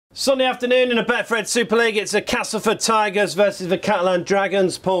Sunday afternoon in the Betfred Super League, it's the Castleford Tigers versus the Catalan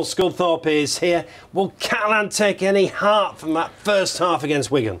Dragons. Paul Sculthorpe is here. Will Catalan take any heart from that first half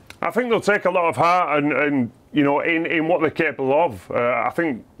against Wigan? I think they'll take a lot of heart and you know, in what they're capable of. I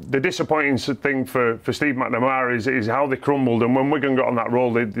think the disappointing thing for Steve McNamara is how they crumbled, and when Wigan got on that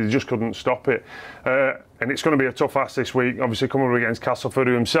roll, they just couldn't stop it. And it's going to be a tough ask this week, obviously coming up against Castleford,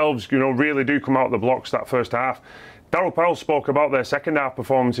 who themselves, you know, really do come out of the blocks that first half. Darryl Powell spoke about their second half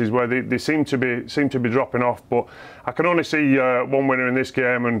performances where they seem to be dropping off, but I can only see one winner in this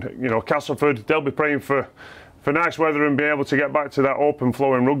game, and you know, Castleford, they'll be praying for nice weather and be able to get back to that open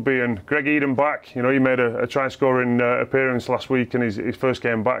flow in rugby. And Greg Eden back, you know, he made a try scoring appearance last week in his first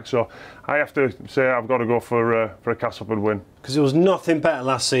game back, so I have to say I've got to go for a Castleford win. Because there was nothing better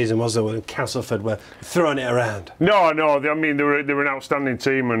last season, was there, when Castleford were throwing it around? No, I mean, they were an outstanding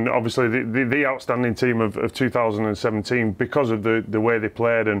team, and obviously the outstanding team of 2017 because of the way they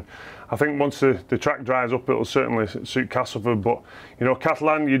played. And I think once the track dries up, it'll certainly suit Castleford. But, you know,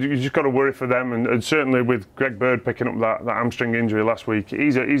 Catalan, you just got to worry for them. And certainly with Greg Bird picking up that hamstring injury last week,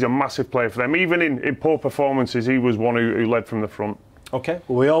 he's a massive player for them. Even in poor performances, he was one who led from the front. OK,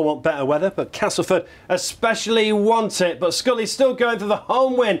 well, we all want better weather, but Castleford especially want it. But Scully's still going for the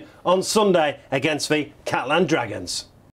home win on Sunday against the Catalan Dragons.